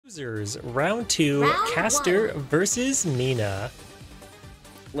Losers, round two, Round Caster one. versus Mina.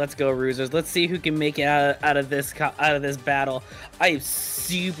 Let's go, Roosers. Let's see who can make it out of this battle. I am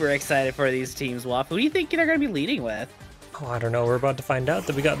super excited for these teams, Waff. Who do you think they're going to be leading with? Oh, I don't know. We're about to find out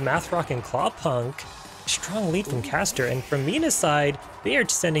that we got Mathrock and Clawpunk. Strong lead from Caster, and from Mina's side, they are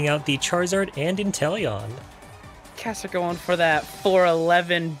sending out the Charizard and Inteleon. Caster going for that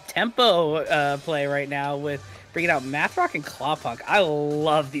 411 tempo play right now with bringing out Mathrock and Clawpunk. I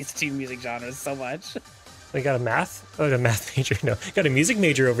love these two music genres so much. We got a math major. No, got a music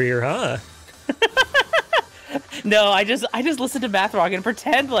major over here, huh? No, I just listen to Mathrock and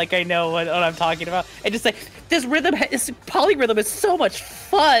pretend like I know what I'm talking about. And just like, this polyrhythm is so much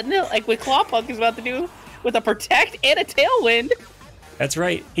fun. Like what Clawpunk is about to do with a Protect and a Tailwind. That's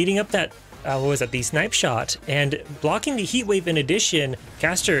right, eating up that, what was that, the Snipe Shot, and blocking the Heat Wave in addition.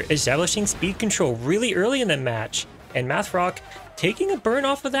 Caster establishing speed control really early in the match, and Mathrock taking a burn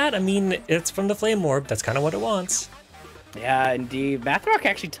off of that. I mean, it's from the Flame Orb, that's kind of what it wants. Yeah, indeed. Mathrock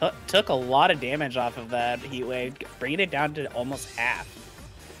actually took a lot of damage off of that Heat Wave, bringing it down to almost half.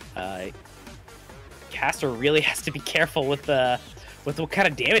 Caster really has to be careful with what kind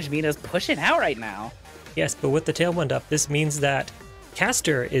of damage Mina's pushing out right now. Yes, but with the Tailwind up, this means that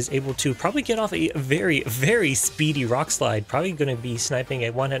Caster is able to probably get off a very, very speedy Rock Slide. Probably going to be sniping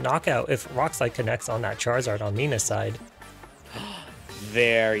a one-hit knockout if Rock Slide connects on that Charizard on Mina's side.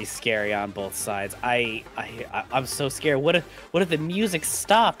 Very scary on both sides. I'm so scared. What if the music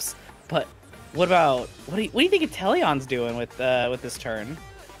stops? But what do you think Inteleon's doing with this turn?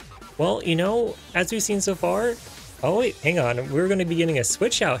 Well, you know, as we've seen so far. Oh wait, hang on. We're going to be getting a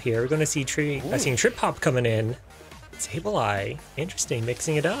switch out here. We're going to see Trip Hop coming in. Sableye, interesting,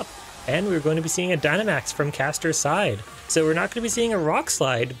 mixing it up. And we're going to be seeing a Dynamax from Caster's side. So we're not going to be seeing a Rock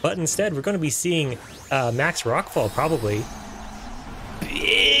Slide, but instead we're going to be seeing Max Rockfall probably.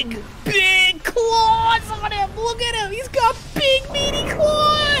 Big claws on him! Look at him! He's got big, meaty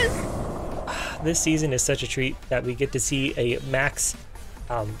claws! This season is such a treat that we get to see a Max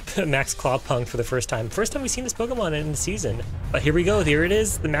Clawpunk for the first time. First time we've seen this Pokemon in the season. But here we go, here it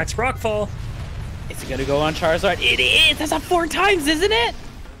is, the Max Rockfall. Is it gonna go on Charizard? It is! That's up 4 times, isn't it?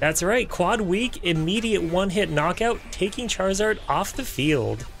 That's right, quad weak, immediate one-hit knockout, taking Charizard off the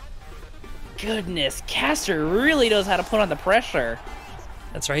field. Goodness, Caster really knows how to put on the pressure.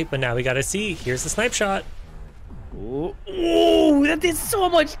 That's right, but now we gotta see. Here's the Snipe Shot. Ooh, that did so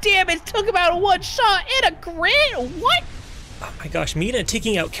much damage! Took him out in one shot and a crit! What? Oh my gosh, Mina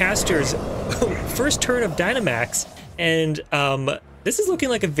taking out Caster's first turn of Dynamax, and this is looking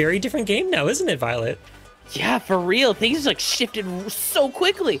like a very different game now, isn't it, Violet? Yeah, for real. Things like shifted so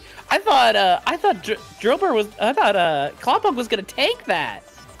quickly. I thought Clawpunk was gonna tank that.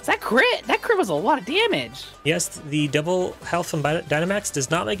 That crit was a lot of damage. Yes, the double health from Dynamax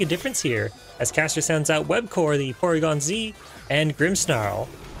does not make a difference here, as Caster sends out Webcore, the Porygon Z, and Grimmsnarl.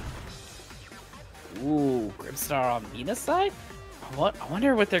 Ooh, Grimmsnarl on Mina's side? I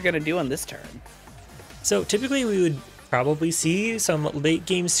wonder what they're gonna do on this turn. So typically we would probably see some late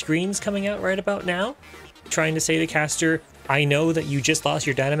game screens coming out right about now, trying to say to Caster, I know that you just lost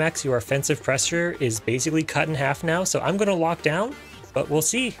your Dynamax, your offensive pressure is basically cut in half now, so I'm gonna lock down. But we'll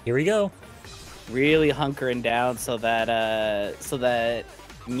see. Here we go. Really hunkering down so that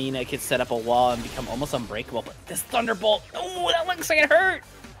Mina could set up a wall and become almost unbreakable. But this Thunderbolt, oh, that looks like it hurt.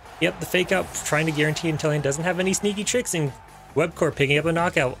 Yep, the fake out trying to guarantee Inteleon doesn't have any sneaky tricks, and Webcore picking up a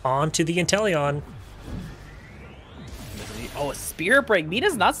knockout onto the Inteleon. Oh, a Spirit Break.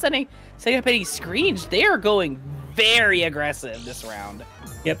 Mina's not setting up any screens. They are going very aggressive this round.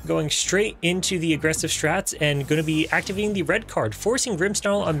 Yep, going straight into the aggressive strats and going to be activating the red card, forcing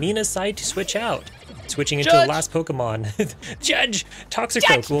Grimmsnarl on Mina's side to switch out. Switching into the last Pokemon. Judge!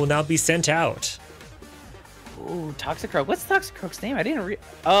 Toxicroak will now be sent out. Ooh, Toxicroak. What's Toxicroak's name? I didn't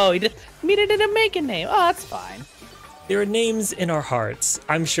Mina didn't make a name. Oh, that's fine. There are names in our hearts.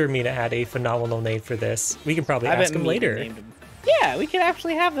 I'm sure Mina had a phenomenal name for this. We can probably ask him later. Yeah, we can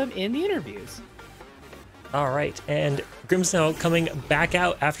actually have them in the interviews. All right, and Grimmsnarl coming back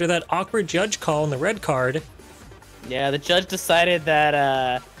out after that awkward judge call on the red card. Yeah, the judge decided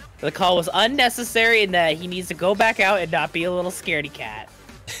that the call was unnecessary and that he needs to go back out and not be a little scaredy cat.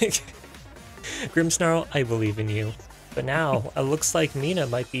 Grimmsnarl, I believe in you. But now, it looks like Mina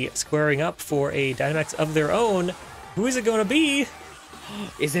might be squaring up for a Dynamax of their own. Who is it going to be?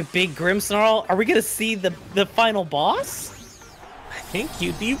 Is it Big Grimmsnarl? Are we going to see the final boss? I think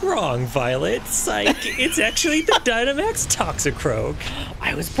you'd be wrong, Violet. Psych, it's actually the Dynamax Toxicroak.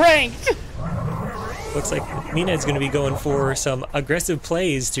 I was pranked! Looks like Mina is going to be going for some aggressive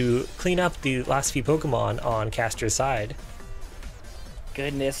plays to clean up the last few Pokemon on Caster's side.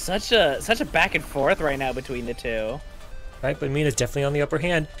 Goodness, such a back and forth right now between the two. Right, but Mina's definitely on the upper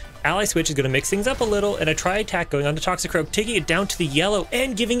hand. Ally Switch is going to mix things up a little, and a Tri-Attack going on to Toxicroak, taking it down to the yellow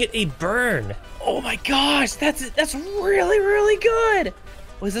and giving it a burn. Oh my gosh, that's really, really good.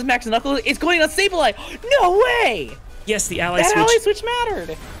 Was this Max Knuckle? It's going on Sableye. No way! Yes, the Ally that Switch. Ally Switch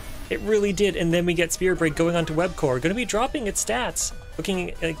mattered. It really did, and then we get Spirit Break going on to Webcore, going to be dropping its stats,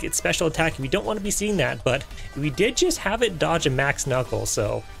 looking like its special attack. We don't want to be seeing that, but we did just have it dodge a Max Knuckle,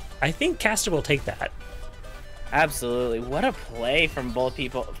 so I think Caster will take that. Absolutely. What a play from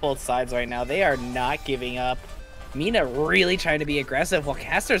both sides right now. They are not giving up. Mina really trying to be aggressive while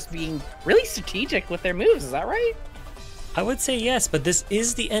Caster's being really strategic with their moves. Is that right? I would say yes, but this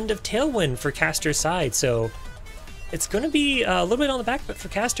is the end of Tailwind for Caster's side, so it's going to be a little bit on the back foot for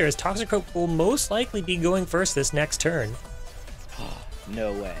Caster, as Toxicroak will most likely be going first this next turn.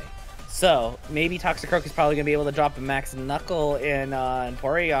 No way. So, maybe Toxicroak is probably going to be able to drop a Max Knuckle in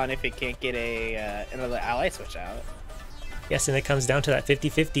Porygon if it can't get another Ally Switch out. Yes, and it comes down to that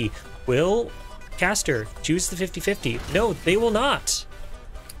 50-50. Will Caster choose the 50-50? No, they will not.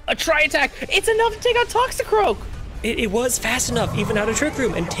 A Tri-Attack! It's enough to take out Toxicroak! It was fast enough, even out of Trick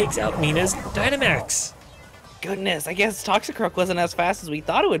Room, and takes out Mina's Dynamax. Goodness, I guess Toxicroak wasn't as fast as we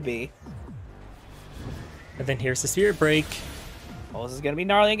thought it would be. And then here's the Spirit Break. Oh, this is going to be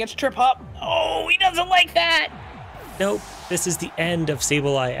gnarly against Trip Hop. Oh, he doesn't like that! Nope, this is the end of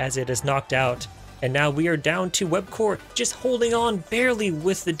Sableye as it is knocked out. And now we are down to Webcore, just holding on barely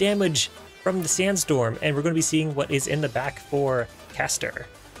with the damage from the Sandstorm. And we're going to be seeing what is in the back for Caster.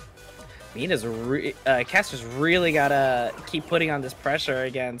 Caster's really got to keep putting on this pressure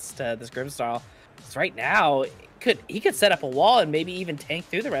against this Grimmsnarl. Because right now, he could set up a wall and maybe even tank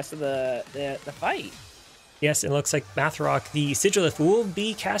through the rest of the fight. Yes, it looks like Mathrock, the Sigilith, will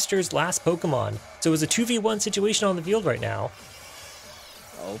be Caster's last Pokemon. So it's a 2v1 situation on the field right now.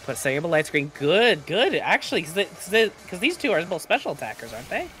 Oh, put Saber Light Screen. Good. Actually, because these two are both special attackers, aren't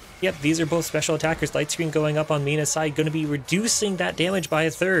they? Yep, these are both special attackers. Light Screen going up on Mina's side, going to be reducing that damage by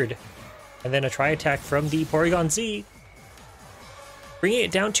a third. And then a Tri-Attack from the Porygon Z, bringing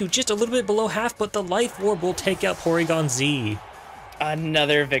it down to just a little bit below half, but the Life Orb will take out Porygon Z.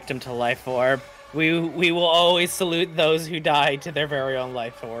 Another victim to Life Orb. We will always salute those who die to their very own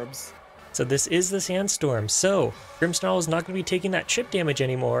Life Orbs. So this is the Sandstorm. So Grimmsnarl is not going to be taking that chip damage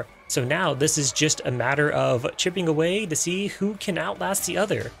anymore. So now this is just a matter of chipping away to see who can outlast the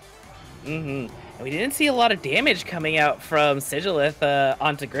other. And we didn't see a lot of damage coming out from Sigilith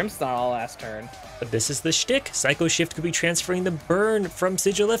onto Grimmsnarl last turn. But this is the shtick. Psycho Shift could be transferring the burn from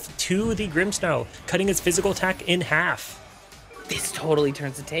Sigilith to the Grimmsnarl, cutting its physical attack in half. This totally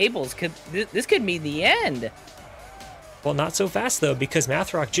turns the tables. This could mean the end. Well, not so fast though, because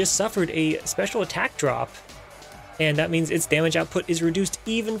Mathrock just suffered a special attack drop. And that means its damage output is reduced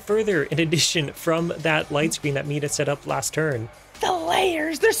even further, in addition from that light screen that Mina set up last turn. The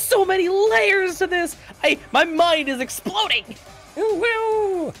layers! There's so many layers to this! My mind is exploding!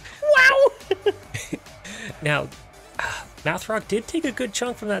 Wow! Wow! Now, Mathrock did take a good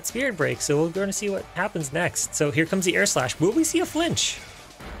chunk from that Spirit Break, so we're going to see what happens next. So here comes the Air Slash. Will we see a flinch?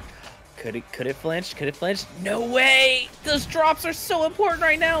 Could it flinch? Could it flinch? No way! Those drops are so important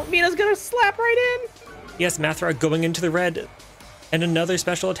right now. Mina's gonna slap right in. Yes, Mathrock going into the red, and another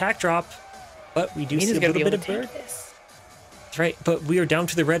special attack drop. But we do see a little bit of burn. That's right, but we are down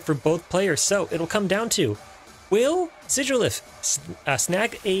to the red for both players, so it'll come down to, will Sigilith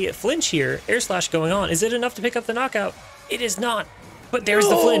snag a flinch here? Air Slash going on. Is it enough to pick up the knockout? It is not, but there's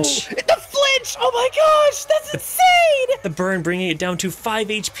the flinch. The flinch! Oh my gosh, that's insane! The burn bringing it down to 5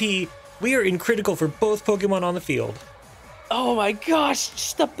 HP. We are in critical for both Pokemon on the field. Oh my gosh,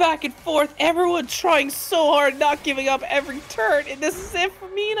 just the back and forth. Everyone trying so hard, not giving up every turn, and this is it for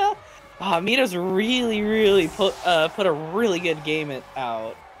Mina. Mina's really put a really good game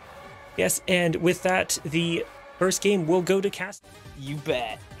out. Yes, and with that, the first game will go to Caster. You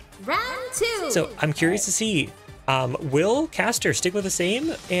bet. Round 2. So I'm curious to see, will Caster stick with the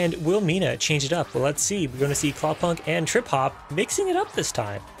same, and will Mina change it up? Well, let's see. We're going to see Clawpunk and Trip Hop mixing it up this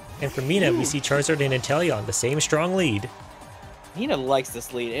time. And for Mina, we see Charizard and Inteleon, the same strong lead. Mina likes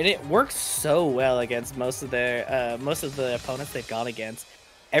this lead, and it works so well against most of the opponents they've gone against.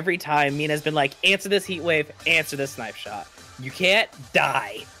 Every time Mina's been like, answer this Heat Wave, answer this Snipe Shot. You can't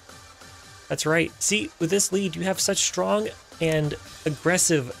die. That's right. See, with this lead, you have such strong and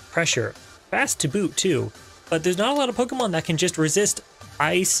aggressive pressure. Fast to boot, too. But there's not a lot of Pokemon that can just resist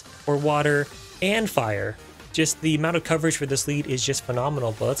ice or water and fire. Just the amount of coverage for this lead is just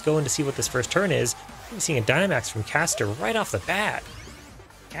phenomenal. But let's go in to see what this first turn is. We're seeing a Dynamax from Caster right off the bat.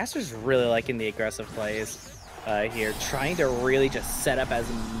 Caster's really liking the aggressive plays. here, trying to really just set up as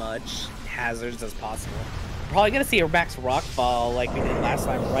much hazards as possible. Probably gonna see a max rock fall like we did last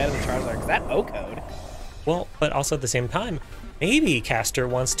time, right on the Charizard, because that O-code. Well, but also at the same time, maybe Caster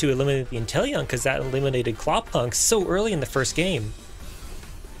wants to eliminate the Inteleon because that eliminated Clopunk so early in the first game.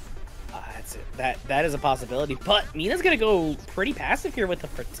 That's it. That is a possibility, but Mina's gonna go pretty passive here with the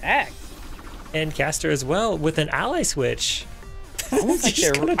Protect. And Caster as well with an ally switch. Almost like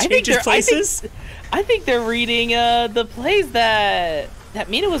Just gonna change his places. I think they're reading the plays that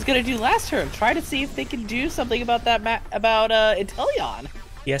Mina was gonna do last turn. Try to see if they can do something about that Inteleon.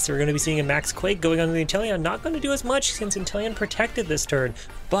 Yes, we're going to be seeing a Max Quake going on the Inteleon. Not going to do as much since Inteleon protected this turn,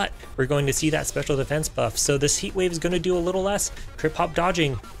 but we're going to see that special defense buff. So this Heat Wave is going to do a little less Trip Hop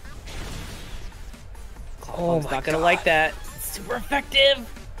dodging. Oh, not going to like that. It's super effective.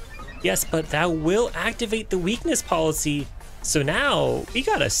 Yes, but that will activate the weakness policy. So now we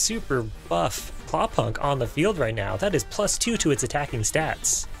got a super buff Clawpunk on the field right now. That is +2 to its attacking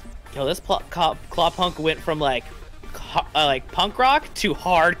stats. Yo, this Clawpunk went from like punk rock to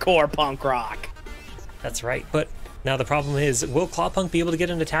hardcore punk rock. That's right, but now the problem is, will Clawpunk be able to get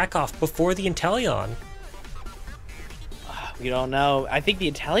an attack off before the Inteleon? We don't know. I think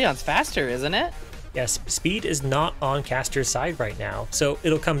the Inteleon's faster, isn't it? Yes, speed is not on Caster's side right now, so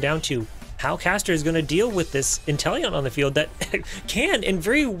it'll come down to how Caster is going to deal with this Inteleon on the field that can and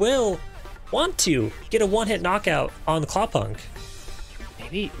very will want to get a one-hit knockout on the Clawpunk.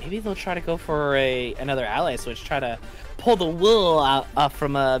 Maybe they'll try to go for another ally switch, try to pull the wool out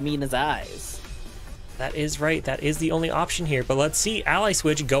from Mina's eyes. That is right. That is the only option here. But let's see. Ally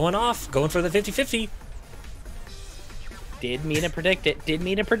switch going off, going for the 50-50. Did Mina predict it? Did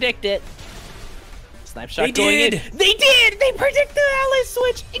Mina predict it? Snipe shot They going did. in. They did! They predict the ally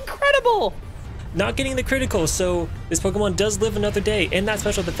switch! Incredible! Not getting the critical, so this Pokemon does live another day in that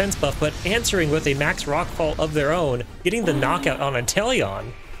special defense buff, but answering with a max rockfall of their own, getting the knockout on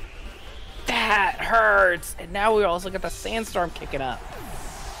Inteleon. That hurts! And now we also got the Sandstorm kicking up.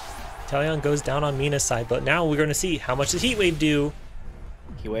 Inteleon goes down on Mina's side, but now we're going to see how much does Heat Wave do.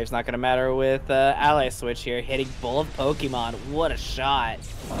 Heat Wave's not going to matter with ally switch here, hitting both Pokemon. What a shot.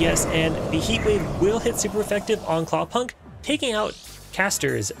 Yes, and the Heat Wave will hit super effective on Clawpunk, taking out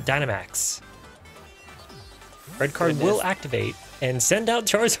Caster's Dynamax. Red card will activate and send out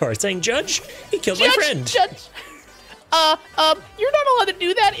Charizard saying, Judge, he killed my friend. Judge, you're not allowed to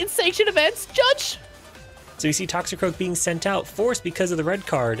do that in sanctioned events, Judge. So you see Toxicroak being sent out, forced because of the red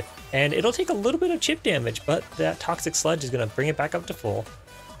card, and it'll take a little bit of chip damage, but that Toxic Sludge is going to bring it back up to full.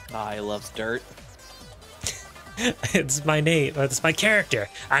 He loves dirt. It's my name, it's my character.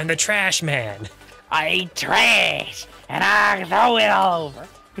 I'm the trash man. I eat trash, and I throw it all over.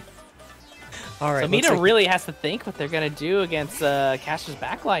 All right, so Mina really has to think what they're going to do against Caster's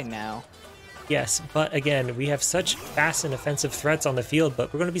backline now. Yes, but again, we have such fast and offensive threats on the field,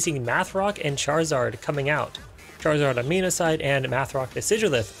 but we're going to be seeing Mathrock and Charizard coming out. Charizard on Mina's side and Mathrock the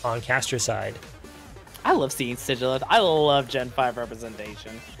Sigilith on Caster's side. I love seeing Sigilith. I love Gen 5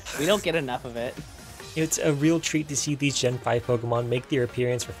 representation. We don't get enough of it. It's a real treat to see these Gen 5 Pokemon make their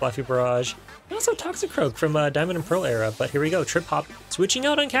appearance for Fluffy Barrage. And also Toxicroak from Diamond and Pearl era, but here we go, Trip Hop switching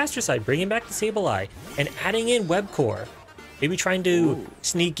out on Caster's side, bringing back the Sableye, and adding in Web Core. Maybe trying to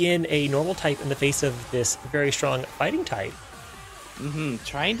sneak in a normal type in the face of this very strong fighting type.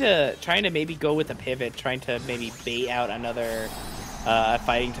 Trying to maybe go with a pivot, trying to maybe bait out another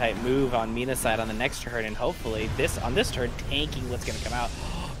fighting type move on Mina's side on the next turn, and hopefully on this turn tanking what's gonna come out.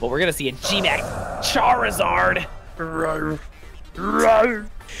 But we're gonna see a G-Max Charizard.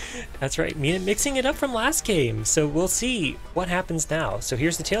 That's right, Mina mixing it up from last game, so we'll see what happens now. So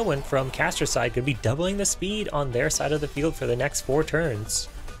here's the Tailwind from Caster's side, going to be doubling the speed on their side of the field for the next 4 turns.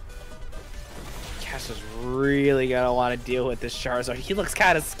 Caster's really gonna want to deal with this Charizard. He looks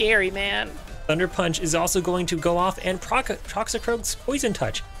kind of scary, man. Thunder Punch is also going to go off and Toxicroak's Poison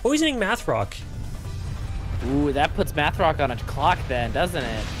Touch, poisoning Mathrock. Ooh, that puts Mathrock on a clock then, doesn't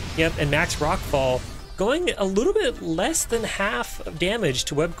it? Yep, and Max Rockfall going a little bit less than half of damage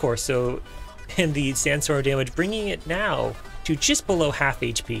to Webcore, so, and the Sandstorm damage bringing it now to just below half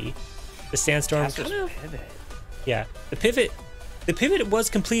HP. The Sandstorm pivot. Yeah, the pivot was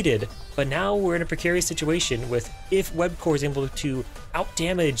completed, but now we're in a precarious situation with if Webcore is able to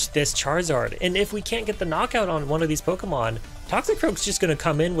outdamage this Charizard, and if we can't get the knockout on one of these Pokemon, Toxicroak's just going to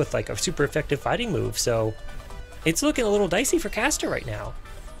come in with like a super effective fighting move, so it's looking a little dicey for Caster right now.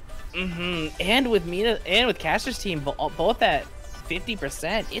 And with Mina and with Caster's team both at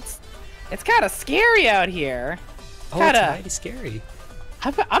 50%, it's kind of scary out here. It's mighty scary.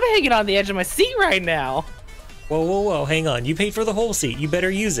 I'm hanging on the edge of my seat right now. Whoa, hang on. You paid for the whole seat. You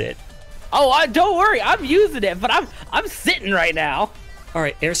better use it. Oh, don't worry, I'm using it, but I'm sitting right now. All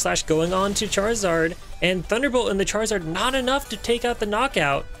right, Air Slash going on to Charizard, and Thunderbolt in the Charizard, not enough to take out the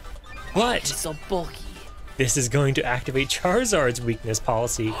knockout, but It's so bulky. this is going to activate Charizard's weakness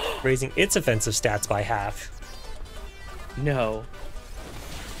policy, raising its offensive stats by half. No.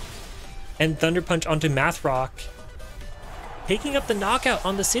 And Thunder Punch onto Math Rock, taking up the knockout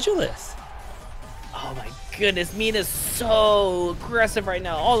on the Sigilith. Oh my goodness, Mina's so aggressive right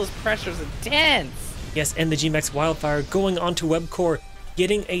now. All this pressure is intense. Yes, and the G-Max Wildfire going onto Webcore,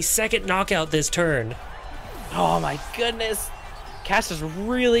 getting a second knockout this turn. Oh my goodness. Caster's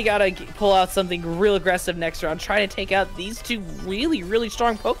really got to pull out something real aggressive next round, trying to take out these two really, really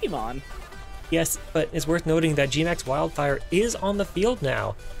strong Pokemon. Yes, but it's worth noting that G-Max Wildfire is on the field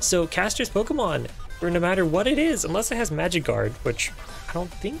now. So Caster's Pokemon, or no matter what it is, unless it has Magic Guard, which I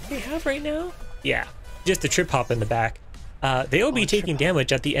don't think they have right now. Yeah, just a Trip Hop in the back. They'll be taking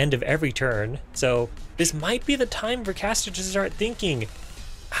damage at the end of every turn. So this might be the time for Caster to start thinking,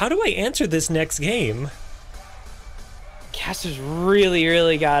 how do I answer this next game? Caster's really,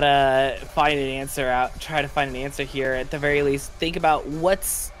 really gotta find an answer out. Try to find an answer here. At the very least, think about what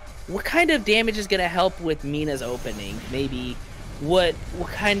kind of damage is gonna help with Mina's opening. Maybe what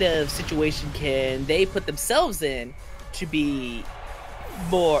kind of situation can they put themselves in to be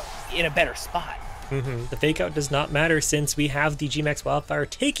more in a better spot. The fake out does not matter since we have the G-Max Wildfire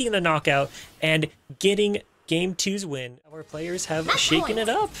taking the knockout and getting Game 2's win. Our players have shaken it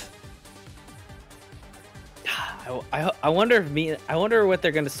up. I wonder if I wonder what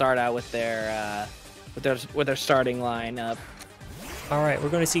they're going to start out with their starting lineup. All right, we're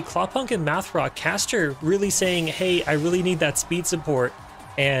going to see Clawpunk and Mathrock. Caster really saying, "Hey, I really need that speed support,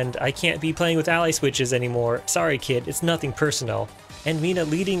 and I can't be playing with ally switches anymore. Sorry, kid, it's nothing personal." And Mina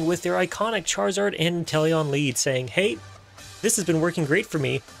leading with their iconic Charizard and Inteleon lead, saying, "Hey, this has been working great for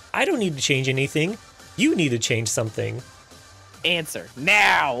me. I don't need to change anything. You need to change something." Answer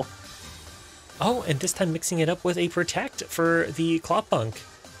now. Oh, and this time mixing it up with a Protect for the Clawpunk.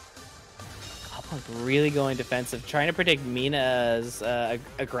 Clawpunk really going defensive, trying to predict Mina's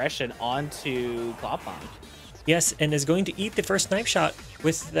aggression onto Clawpunk. Yes, and is going to eat the first Snipe Shot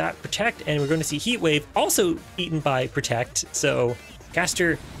with that Protect, and we're going to see Heat Wave also eaten by Protect. So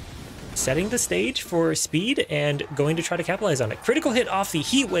Caster setting the stage for speed and going to try to capitalize on it. Critical hit off the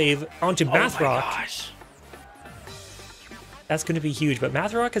Heat Wave onto Mathrock. Oh my gosh. That's going to be huge, but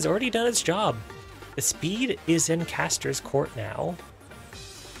Mathrock has already done its job. The speed is in Caster's court now.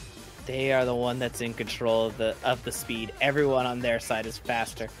 They are the one that's in control of the speed. Everyone on their side is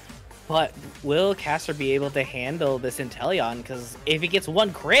faster. But will Caster be able to handle this Inteleon? Because if he gets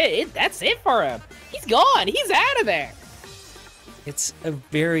one crit, that's it for him. He's gone. He's out of there. It's a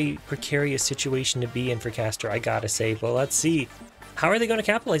very precarious situation to be in for Caster, I gotta say. But let's see. How are they going to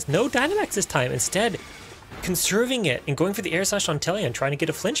capitalize? No Dynamax this time. Instead, conserving it and going for the Air Slash on Inteleon, trying to get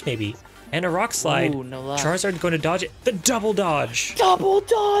a flinch maybe. And a Rock Slide. Ooh, no luck. Charizard going to dodge it. The double dodge. Double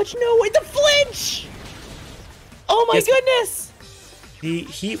dodge. No way. The flinch. Oh my goodness. The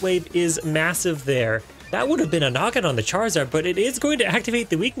Heat Wave is massive there. That would have been a knockout on the Charizard, but it is going to activate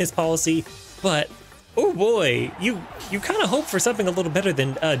the weakness policy. But, oh boy, you kind of hope for something a little better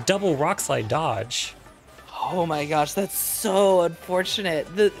than a double Rock Slide dodge. Oh my gosh, that's so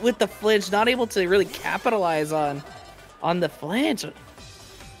unfortunate. With the flinch, not able to really capitalize on the flinch.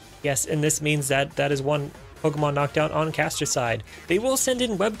 Yes, and this means that that is one Pokemon knockdown on Caster's side. They will send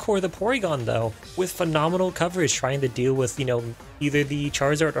in Webcore the Porygon, though, with phenomenal coverage trying to deal with, you know, either the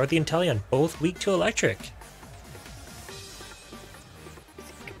Charizard or the Inteleon, both weak to electric.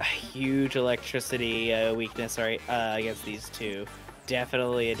 A huge electricity weakness against these two.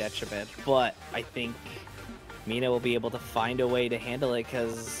 Definitely a detriment, but I think Mina will be able to find a way to handle it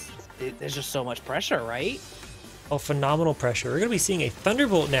because there's just so much pressure, right? Oh, phenomenal pressure. We're going to be seeing a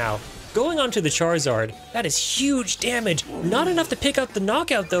Thunderbolt now. Going onto the Charizard. That is huge damage. Not enough to pick up the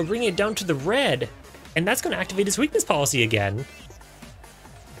knockout, though, bringing it down to the red. And that's going to activate his weakness policy again.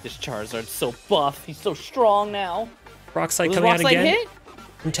 This Charizard's so buff. He's so strong now. Rock Slide coming out again. Hit?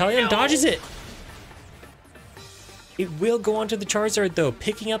 Inteleon dodges it. It will go onto the Charizard, though,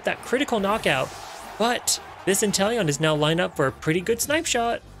 picking up that critical knockout. But this Inteleon is now lined up for a pretty good Snipe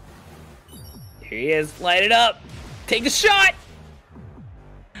Shot. Here he is. Light it up. Take a shot.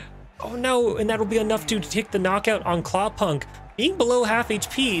 Oh no, and that'll be enough to take the knockout on Clawpunk. Being below half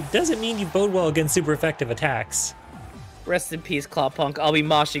HP doesn't mean you bode well against super effective attacks. Rest in peace, Clawpunk. I'll be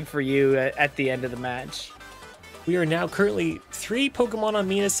moshing for you at the end of the match. We are now currently 3 Pokemon on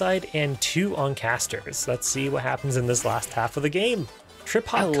Mina's side and 2 on Caster's. Let's see what happens in this last half of the game. Trip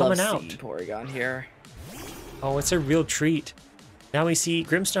Hop coming out. Porygon here. Oh, it's a real treat. Now we see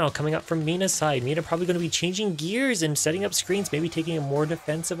Grimmsnarl coming up from Mina's side. Mina probably going to be changing gears and setting up screens, maybe taking a more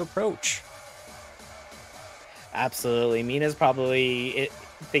defensive approach. Absolutely. Mina's probably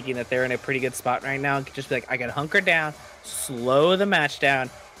thinking that they're in a pretty good spot right now. Just be like, I gotta hunker down, slow the match down,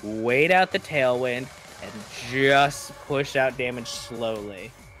 wait out the tailwind, and just push out damage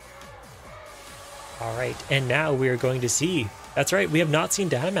slowly. All right, and now we are going to see. That's right, we have not seen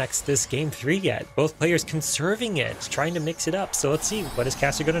Dynamax this game 3 yet. Both players conserving it, trying to mix it up. So let's see, what is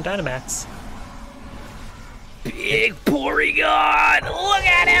Caster going to Dynamax? Big Porygon! Look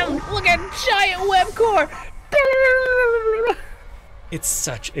at him! Look at giant web core! It's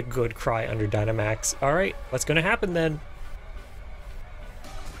such a good cry under Dynamax. All right, what's going to happen then?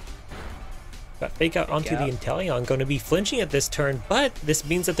 Got Fake Out onto the Inteleon, going to be flinching at this turn, but this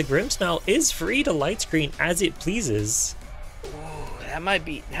means that the Grimmsnarl is free to light screen as it pleases. Ooh, that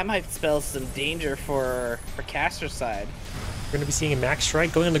might spell some danger for Caster's side. We're going to be seeing a Max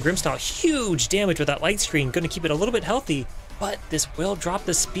Strike going on the Grimmsnarl. Huge damage with that light screen, going to keep it a little bit healthy, but this will drop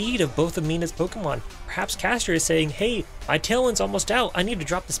the speed of both of Mina's Pokemon. Perhaps Caster is saying, hey, my Tailwind's almost out. I need to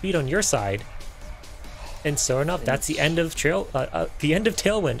drop the speed on your side. And sure enough, that's the end of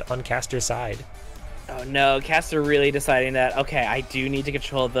Tailwind on Caster's side. Oh no, Caster really deciding that, okay, I do need to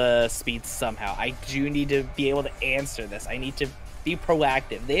control the speed somehow. I do need to be able to answer this. I need to be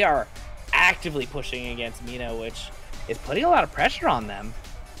proactive. They are actively pushing against Mina, which is putting a lot of pressure on them.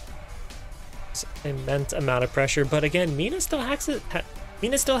 It's an immense amount of pressure, but again, Mina still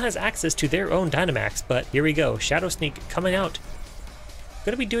has access to their own Dynamax, but here we go. Shadow Sneak coming out.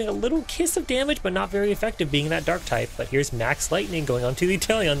 Going to be doing a little kiss of damage, but not very effective being that dark type. But here's Max Lightning going on to the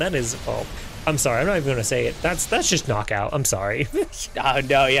Inteleon. That is, oh, I'm sorry, I'm not even going to say it. That's just knockout. I'm sorry. Oh,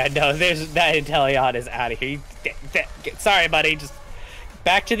 no, yeah, no, that Inteleon is out of here. Sorry, buddy, just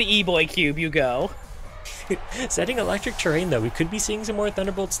back to the E-Boy Cube you go. Setting Electric Terrain, though. We could be seeing some more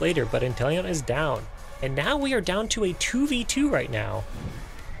Thunderbolts later, but Inteleon is down. And now we are down to a 2v2 right now.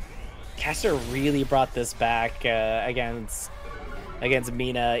 Caster really brought this back against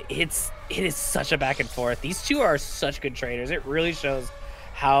Mina. It is such a back and forth. These two are such good traders. It really shows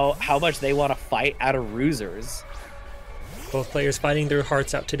how much they want to fight out of Roosers. Both players fighting their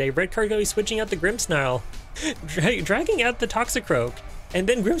hearts out today. Red card going to be switching out the Grimmsnarl, dragging out the Toxicroak, and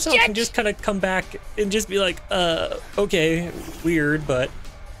then Grimmsnarl can just kind of come back and just be like, okay, weird, but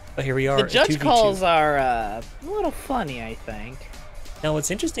here we are. The judge calls are a little funny, I think. Now,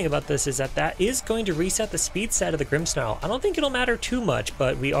 what's interesting about this is that is going to reset the speed set of the Grimmsnarl. I don't think it'll matter too much,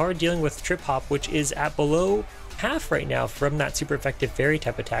 but we are dealing with Trip Hop, which is at below half right now from that super effective Fairy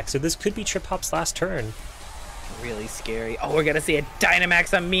type attack. So this could be Trip Hop's last turn. Really scary. Oh, we're gonna see a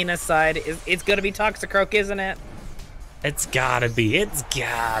Dynamax on Mina's side. It's gonna be Toxicroak, isn't it? It's gotta be. It's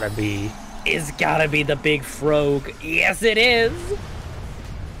gotta be. It's gotta be the big Frog. Yes, it is.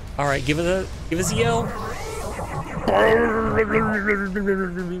 All right, give us a yell.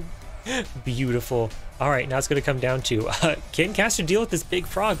 Beautiful. All right, now it's going to come down to can Caster deal with this big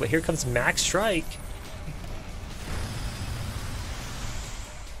frog? But here comes Max Strike.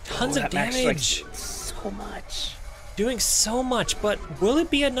 Tons of damage. So much. Doing so much, but will it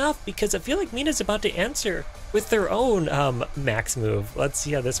be enough? Because I feel like Mina's about to answer with their own max move. Let's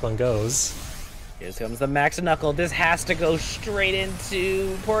see how this one goes. Here comes the Max Knuckle. This has to go straight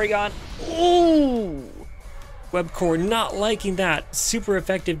into Porygon. Ooh! Webcore not liking that. Super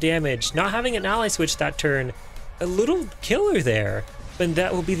effective damage. Not having an ally switch that turn. A little killer there. And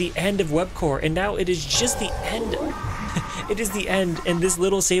that will be the end of Webcore. And now it is just the end. It is the end. And this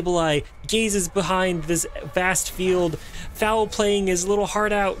little Sableye gazes behind this vast field, foul playing his little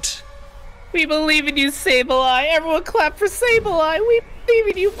heart out. We believe in you, Sableye. Everyone clap for Sableye. We believe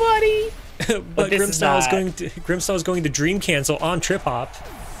in you, buddy. But Grimmsnarl is going to Dream Cancel on Trip Hop.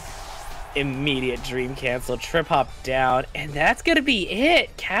 Immediate Dream Cancel, Trip Hop down, and that's gonna be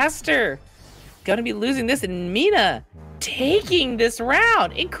it. Caster gonna be losing this, and Mina taking this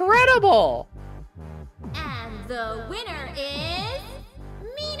round. Incredible. And the winner is